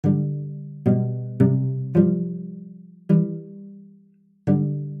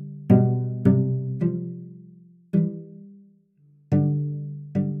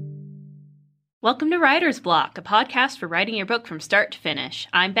Welcome to Writer's Block, a podcast for writing your book from start to finish.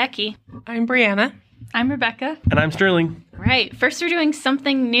 I'm Becky. I'm Brianna. I'm Rebecca. And I'm Sterling. Right. First, we're doing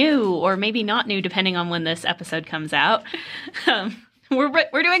something new, or maybe not new, depending on when this episode comes out. We're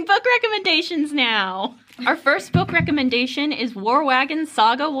doing book recommendations now. Our first book recommendation is War Wagon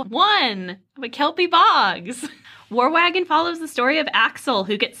Saga 1 by Kelpie Boggs. War Wagon follows the story of Axel,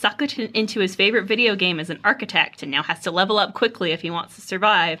 who gets sucked into his favorite video game as an architect and now has to level up quickly if he wants to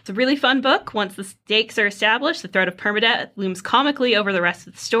survive. It's a really fun book. Once the stakes are established, the threat of permadeath looms comically over the rest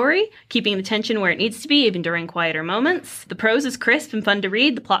of the story, keeping the tension where it needs to be, even during quieter moments. The prose is crisp and fun to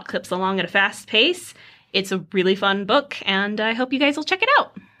read. The plot clips along at a fast pace. It's a really fun book, and I hope you guys will check it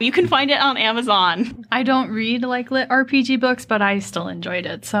out. You can find it on Amazon. I don't read lit RPG books, but I still enjoyed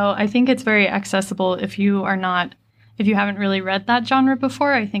it. So I think it's very accessible if you haven't really read that genre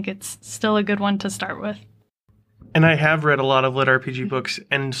before. I think it's still a good one to start with. And I have read a lot of lit RPG books,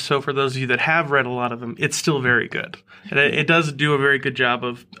 and so for those of you that have read a lot of them, it's still very good. And it does do a very good job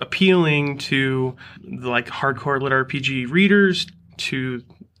of appealing to hardcore lit RPG readers, to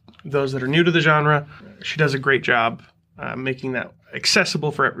those that are new to the genre. She does a great job making that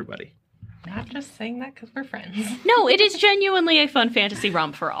accessible for everybody. Not just saying that because we're friends. No, it is genuinely a fun fantasy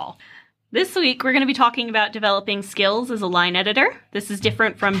romp for all. This week, we're going to be talking about developing skills as a line editor. This is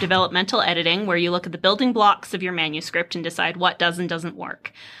different from developmental editing, where you look at the building blocks of your manuscript and decide what does and doesn't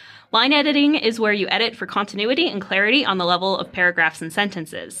work. Line editing is where you edit for continuity and clarity on the level of paragraphs and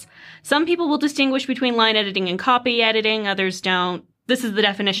sentences. Some people will distinguish between line editing and copy editing, others don't. This is the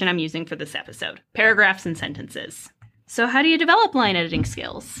definition I'm using for this episode. Paragraphs and sentences. So how do you develop line editing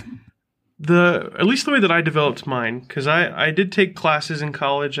skills? At least the way that I developed mine, because I did take classes in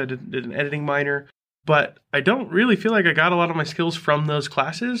college, I did an editing minor, but I don't really feel like I got a lot of my skills from those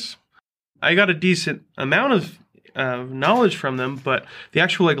classes. I got a decent amount of knowledge from them, but the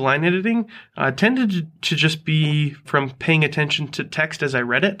actual line editing tended to just be from paying attention to text as I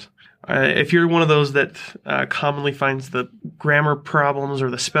read it. If you're one of those that commonly finds the grammar problems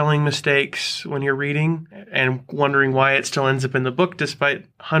or the spelling mistakes when you're reading and wondering why it still ends up in the book despite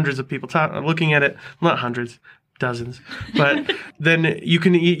hundreds of people looking at it, not hundreds, dozens, but then you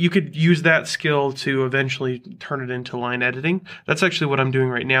could use that skill to eventually turn it into line editing. That's actually what I'm doing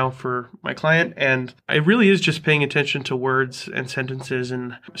right now for my client, and it really is just paying attention to words and sentences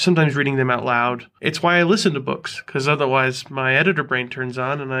and sometimes reading them out loud. It's why I listen to books, because otherwise my editor brain turns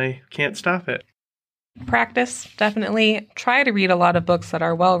on and I can't stop it. Practice, definitely. Try to read a lot of books that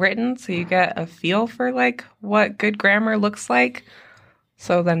are well written so you get a feel for what good grammar looks like.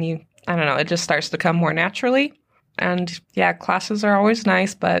 So then it just starts to come more naturally. And yeah, classes are always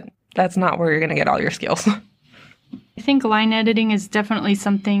nice, but that's not where you're going to get all your skills. I think line editing is definitely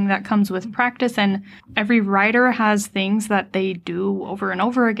something that comes with practice, and every writer has things that they do over and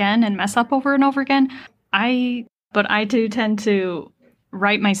over again and mess up over and over again. But I do tend to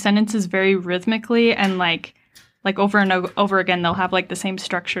write my sentences very rhythmically, and like over and over again, they'll have the same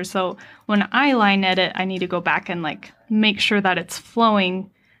structure. So when I line edit, I need to go back and make sure that it's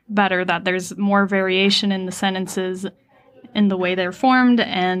flowing better, that there's more variation in the sentences, in the way they're formed,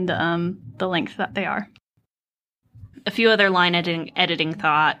 and the length that they are. A few other line editing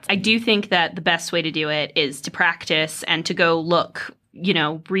thoughts. I do think that the best way to do it is to practice and to go look,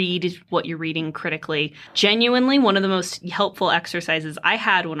 read what you're reading critically. Genuinely, one of the most helpful exercises I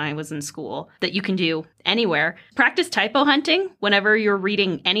had when I was in school that you can do anywhere. Practice typo hunting whenever you're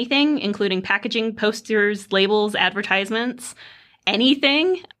reading anything, including packaging, posters, labels, advertisements,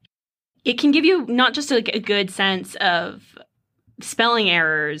 anything. It can give you not just a good sense of spelling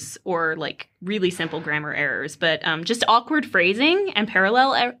errors or really simple grammar errors, but just awkward phrasing and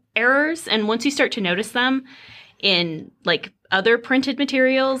parallel errors. And once you start to notice them in other printed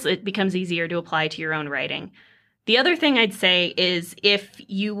materials, it becomes easier to apply to your own writing. The other thing I'd say is if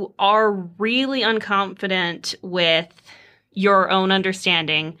you are really unconfident with your own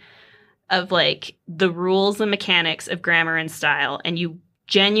understanding of the rules and mechanics of grammar and style, and you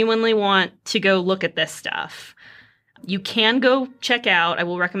genuinely want to go look at this stuff, you can go check out, I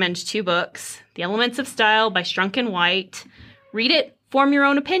will recommend 2 books, The Elements of Style by Strunk and White. Read it, form your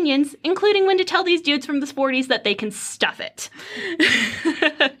own opinions, including when to tell these dudes from the 40s that they can stuff it.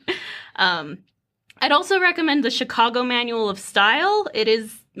 I'd also recommend the Chicago Manual of Style. It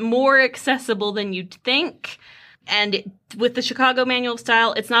is more accessible than you'd think. And with the Chicago Manual of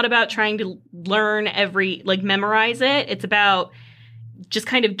Style, it's not about trying to learn memorize it. It's about just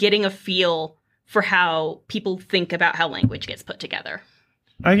kind of getting a feel for how people think about how language gets put together.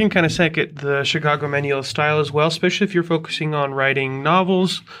 I can kind of second the Chicago Manual of Style as well, especially if you're focusing on writing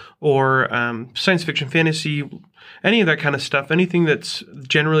novels or science fiction, fantasy, any of that kind of stuff. Anything that's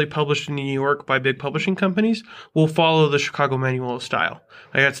generally published in New York by big publishing companies will follow the Chicago Manual of Style.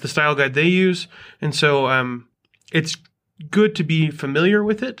 Like, that's the style guide they use. And so it's good to be familiar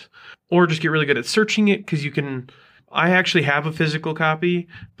with it or just get really good at searching it, because you can... I actually have a physical copy,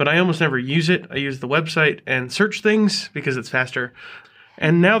 but I almost never use it. I use the website and search things because it's faster.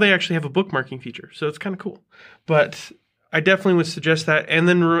 And now they actually have a bookmarking feature, so it's kind of cool. But I definitely would suggest that. And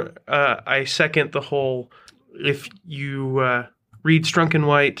then I second the whole, if you read Strunk and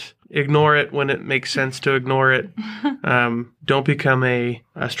White, ignore it when it makes sense to ignore it. Don't become a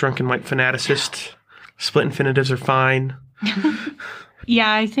Strunk and White fanaticist. Split infinitives are fine.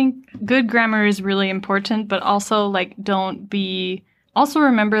 Yeah, I think good grammar is really important, but also also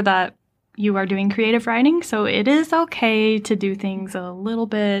remember that you are doing creative writing, so it is okay to do things a little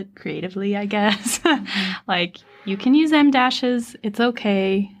bit creatively, I guess. Like, you can use em dashes, it's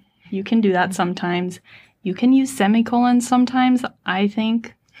okay. You can do that sometimes. You can use semicolons sometimes, I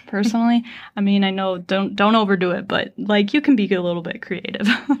think, personally. I mean, I know, don't overdo it, but like, you can be a little bit creative.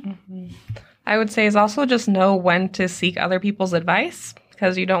 I would say is also just know when to seek other people's advice,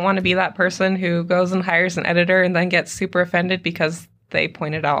 because you don't want to be that person who goes and hires an editor and then gets super offended because they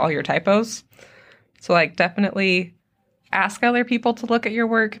pointed out all your typos. So like, definitely ask other people to look at your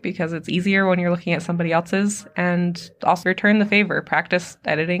work, because it's easier when you're looking at somebody else's, and also return the favor. Practice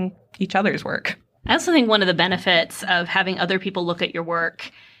editing each other's work. I also think one of the benefits of having other people look at your work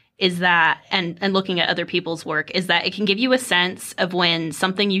is that, and looking at other people's work, is that it can give you a sense of when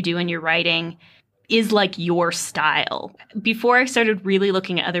something you do in your writing is like your style. Before I started really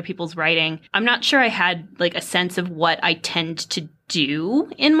looking at other people's writing, I'm not sure I had like a sense of what I tend to do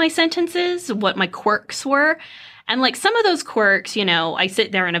in my sentences, what my quirks were. And like, some of those quirks, you know, I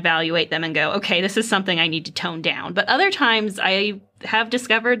sit there and evaluate them and go, okay, this is something I need to tone down. But other times I have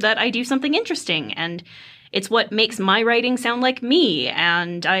discovered that I do something interesting, and it's what makes my writing sound like me,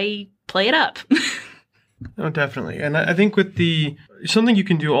 and I play it up. Oh, definitely. And I think something you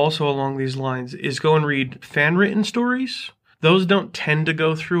can do also along these lines is go and read fan-written stories. Those don't tend to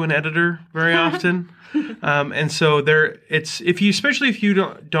go through an editor very often. And so especially if you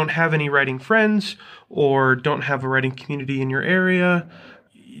don't have any writing friends or don't have a writing community in your area,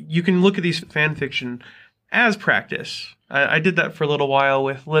 you can look at these fan fiction as practice. I did that for a little while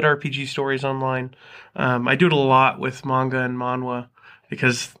with Lit RPG Stories Online. I do it a lot with manga and manhwa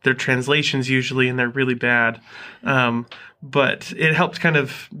because they're translations usually and they're really bad. But it helps kind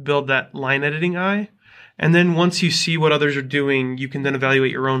of build that line editing eye. And then once you see what others are doing, you can then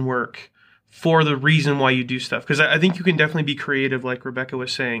evaluate your own work for the reason why you do stuff. Because I think you can definitely be creative, like Rebecca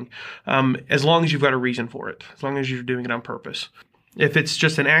was saying, as long as you've got a reason for it, as long as you're doing it on purpose. If it's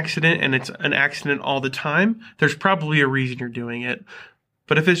just an accident and it's an accident all the time, there's probably a reason you're doing it.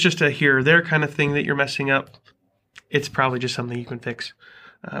 But if it's just a here or there kind of thing that you're messing up, it's probably just something you can fix.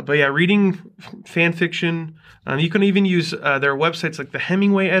 But yeah, reading fan fiction, you can even use their websites like the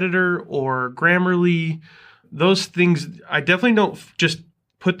Hemingway Editor or Grammarly. Those things, I definitely don't just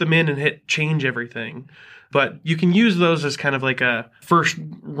put them in and hit change everything. But you can use those as kind of like a first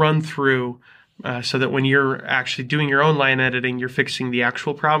run through, so that when you're actually doing your own line editing, you're fixing the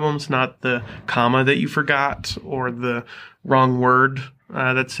actual problems, not the comma that you forgot or the wrong word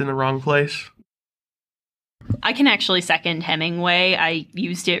that's in the wrong place. I can actually second Hemingway. I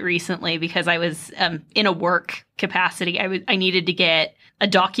used it recently because I was in a work capacity. I needed to get a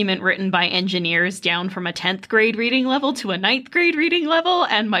document written by engineers down from a 10th grade reading level to a 9th grade reading level,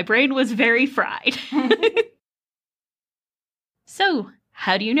 and my brain was very fried. So,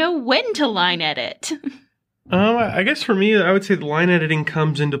 how do you know when to line edit? I guess for me, I would say the line editing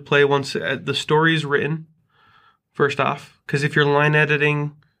comes into play once the story is written, first off. Because if you're line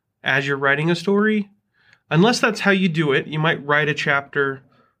editing as you're writing a story, unless that's how you do it, you might write a chapter,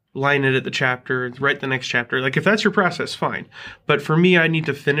 line edit the chapter, write the next chapter. Like, if that's your process, fine. But for me, I need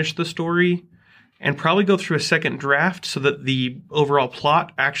to finish the story and probably go through a second draft so that the overall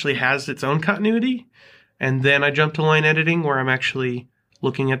plot actually has its own continuity. And then I jump to line editing where I'm actually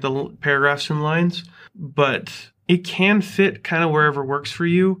looking at the paragraphs and lines. But it can fit kind of wherever works for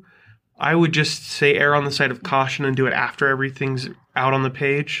you. I would just say err on the side of caution and do it after everything's out on the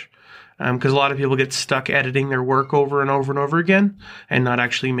page. Because a lot of people get stuck editing their work over and over and over again and not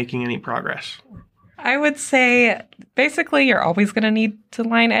actually making any progress. I would say basically you're always going to need to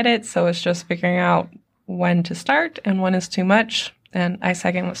line edit. So it's just figuring out when to start and when is too much. And I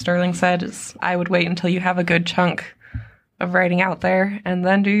second what Sterling said, is I would wait until you have a good chunk of writing out there and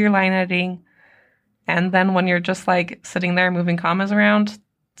then do your line editing. And then when you're just like sitting there moving commas around,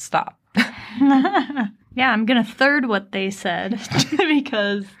 stop. Yeah, I'm going to third what they said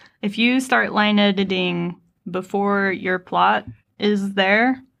because if you start line editing before your plot is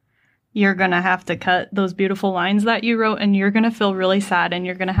there, you're going to have to cut those beautiful lines that you wrote and you're going to feel really sad and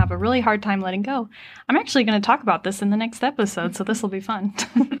you're going to have a really hard time letting go. I'm actually going to talk about this in the next episode, so this will be fun.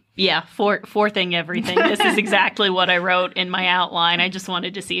 Yeah, fourthing everything. This is exactly what I wrote in my outline. I just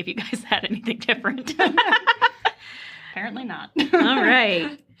wanted to see if you guys had anything different. Apparently not. All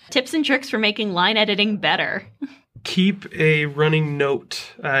right. Tips and tricks for making line editing better. Keep a running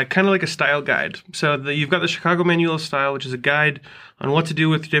note, kind of like a style guide. So you've got the Chicago Manual of Style, which is a guide on what to do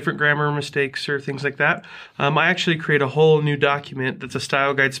with different grammar mistakes or things like that. I actually create a whole new document that's a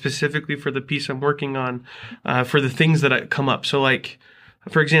style guide specifically for the piece I'm working on, for the things that come up. So like,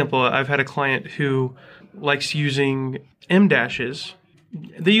 for example, I've had a client who likes using em dashes.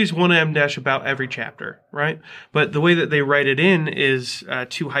 They use one em dash about every chapter, right? But the way that they write it in is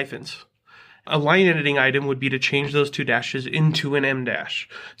 2 hyphens. A line editing item would be to change those 2 dashes into an em dash.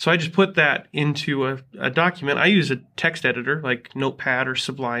 So I just put that into a document. I use a text editor like Notepad or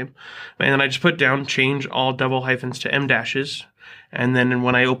Sublime. And then I just put down, change all double hyphens to em dashes. And then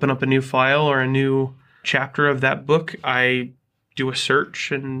when I open up a new file or a new chapter of that book, I do a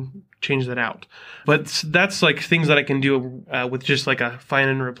search and change that out. But that's like things that I can do with just like a find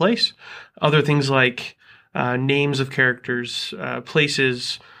and replace. Other things like names of characters,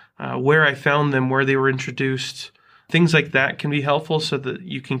 places, where I found them, where they were introduced, things like that can be helpful so that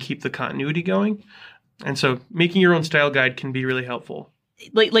you can keep the continuity going. And so making your own style guide can be really helpful.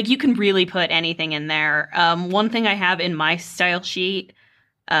 Like you can really put anything in there. One thing I have in my style sheet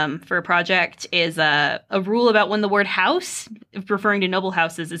for a project is a rule about when the word house, referring to noble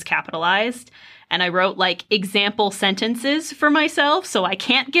houses, is capitalized. And I wrote like example sentences for myself so I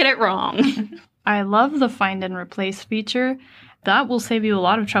can't get it wrong. I love the find and replace feature. That will save you a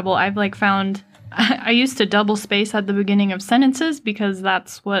lot of trouble. I've found I used to double space at the beginning of sentences because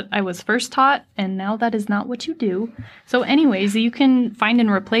that's what I was first taught, and now that is not what you do. So anyways, you can find and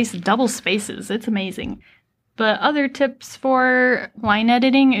replace double spaces. It's amazing. But other tips for line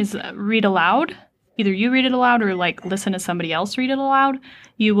editing is read aloud. Either you read it aloud or listen to somebody else read it aloud.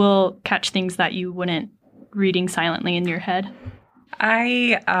 You will catch things that you wouldn't reading silently in your head.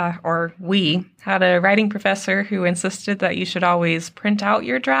 We had a writing professor who insisted that you should always print out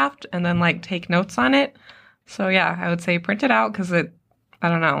your draft and then take notes on it. So yeah, I would say print it out because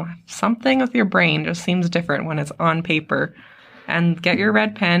something with your brain just seems different when it's on paper. And get your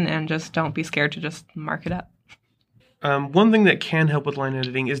red pen and just don't be scared to just mark it up. One thing that can help with line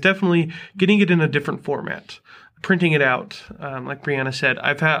editing is definitely getting it in a different format. Printing it out, like Brianna said.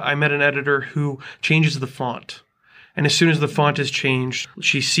 I met an editor who changes the font. And as soon as the font is changed,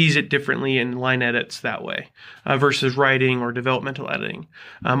 she sees it differently and line edits that way versus writing or developmental editing.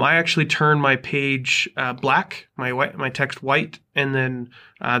 I actually turn my page black, my text white, and then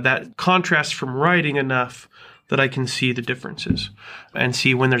that contrasts from writing enough that I can see the differences and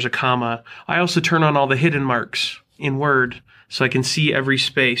see when there's a comma. I also turn on all the hidden marks in Word so I can see every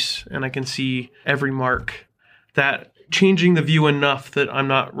space and I can see every mark. That changing the view enough that I'm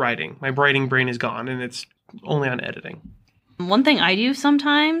not writing. My writing brain is gone and it's only on editing. One thing I do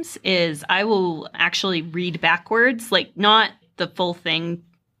sometimes is I will actually read backwards, not the full thing.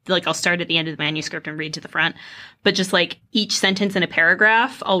 I'll start at the end of the manuscript and read to the front, but just each sentence in a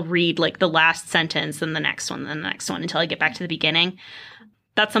paragraph, I'll read the last sentence and the next one, and the next one until I get back to the beginning.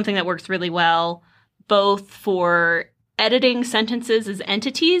 That's something that works really well, both for editing sentences as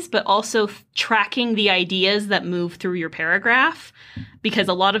entities, but also tracking the ideas that move through your paragraph. Because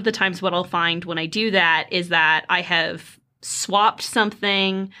a lot of the times what I'll find when I do that is that I have swapped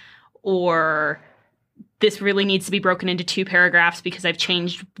something, or this really needs to be broken into 2 paragraphs because I've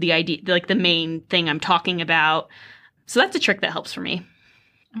changed the idea, the main thing I'm talking about. So that's a trick that helps for me.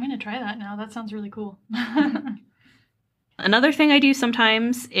 I'm going to try that now. That sounds really cool. Another thing I do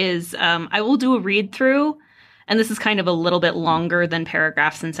sometimes is I will do a read through. And this is kind of a little bit longer than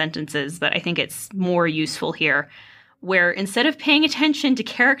paragraphs and sentences, but I think it's more useful here, where instead of paying attention to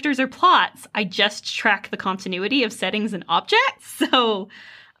characters or plots, I just track the continuity of settings and objects. So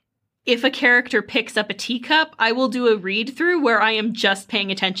if a character picks up a teacup, I will do a read through where I am just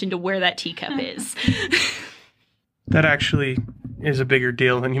paying attention to where that teacup is. That actually is a bigger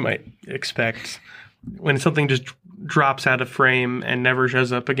deal than you might expect. When something just drops out of frame and never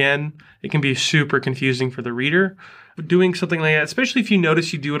shows up again, it can be super confusing for the reader. Doing something like that, especially if you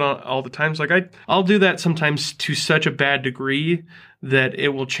notice you do it all the times, I'll do that sometimes to such a bad degree that it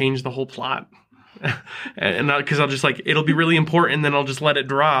will change the whole plot. and because I'll just like, it'll be really important, and then I'll just let it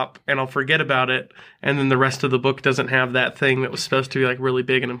drop and I'll forget about it. And then the rest of the book doesn't have that thing that was supposed to be like really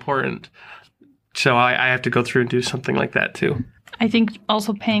big and important. So I have to go through and do something like that too. I think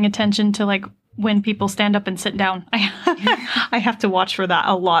also paying attention to like when people stand up and sit down. I have to watch for that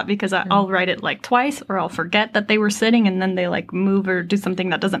a lot because I'll write it like twice, or I'll forget that they were sitting and then they like move or do something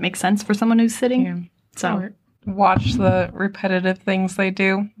that doesn't make sense for someone who's sitting. Yeah. So watch the repetitive things they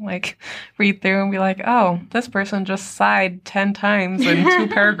do, like read through and be like, oh, this person just sighed 10 times in 2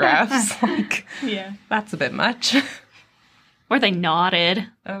 paragraphs. Like, yeah, that's a bit much. Or they nodded.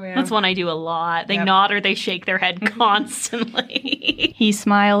 Oh, yeah. That's one I do a lot. They nod or they shake their head constantly. he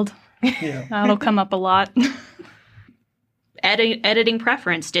smiled. Yeah. That'll come up a lot. Editing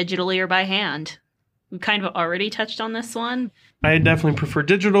preference, digitally or by hand. We kind of already touched on this one. I definitely prefer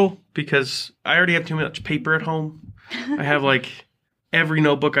digital because I already have too much paper at home. I have like every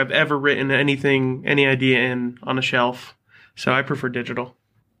notebook I've ever written anything, any idea in on a shelf. So I prefer digital.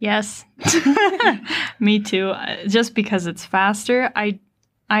 Yes. Me too. Just because it's faster.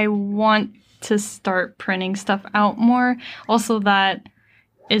 I want to start printing stuff out more. Also, that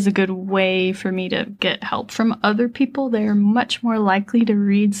is a good way for me to get help from other people. They're much more likely to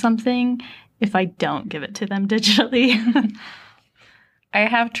read something if I don't give it to them digitally. I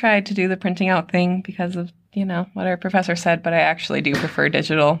have tried to do the printing out thing because of, what our professor said, but I actually do prefer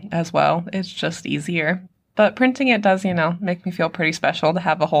digital as well. It's just easier. But printing it does, make me feel pretty special to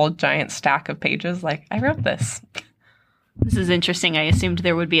have a whole giant stack of pages like, I wrote this. This is interesting. I assumed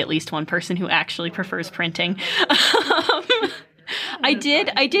there would be at least one person who actually prefers printing. I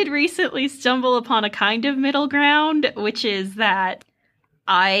did recently stumble upon a kind of middle ground, which is that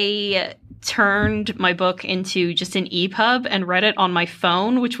I turned my book into just an EPUB and read it on my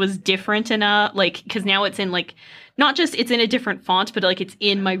phone, which was different enough, like, because now it's in like, not just it's in a different font, but like it's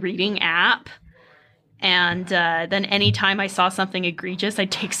in my reading app. And then anytime I saw something egregious,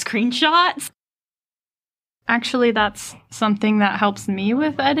 I'd take screenshots. Actually, that's something that helps me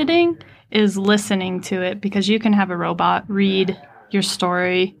with editing, is listening to it, because you can have a robot read your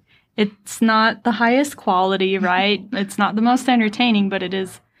story. It's not the highest quality, right? It's not the most entertaining, but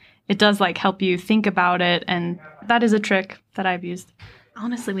it does like help you think about it, and that is a trick that I've used.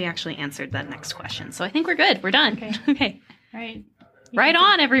 Honestly, we actually answered that next question, so I think we're good. We're done. Okay. Right. Right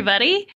on, everybody.